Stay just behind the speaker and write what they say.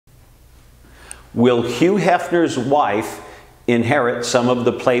Will Hugh Hefner's wife inherit some of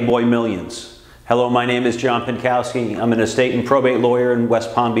the Playboy millions? Hello, my name is John P.L.C. I'm an estate and probate lawyer in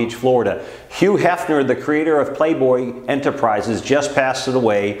West Palm Beach, Florida. Hugh Hefner, the creator of Playboy Enterprises, just passed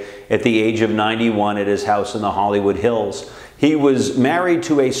away at the age of 91 at his house in the Hollywood Hills. He was married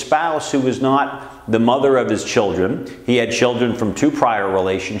to a spouse who was not the mother of his children. He had children from 2 prior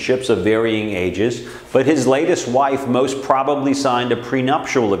relationships of varying ages, but his latest wife most probably signed a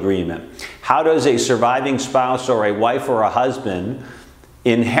prenuptial agreement. How does a surviving spouse or a wife or a husband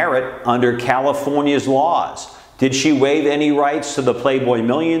inherit under California's laws? Did she waive any rights to the Playboy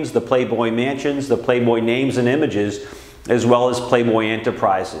millions, the Playboy mansions, the Playboy names and images, as well as Playboy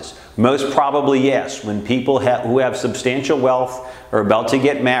Enterprises? Most probably yes. When people who have substantial wealth are about to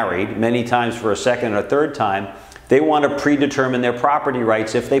get married, many times for a second or third time, they want to predetermine their property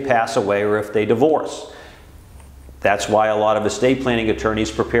rights if they pass away or if they divorce. That's why a lot of estate planning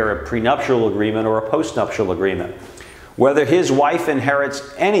attorneys prepare a prenuptial agreement or a postnuptial agreement. Whether his wife inherits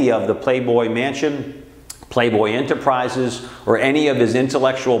any of the Playboy mansion, Playboy Enterprises, or any of his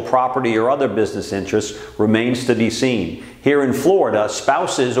intellectual property or other business interests remains to be seen. Here in Florida,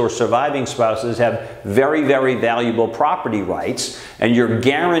 spouses or surviving spouses have very, very valuable property rights, and you're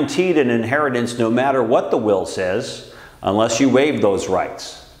guaranteed an inheritance no matter what the will says, unless you waive those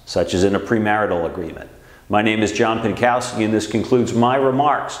rights, such as in a premarital agreement. My name is John P.L.C., and this concludes my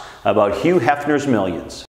remarks about Hugh Hefner's millions.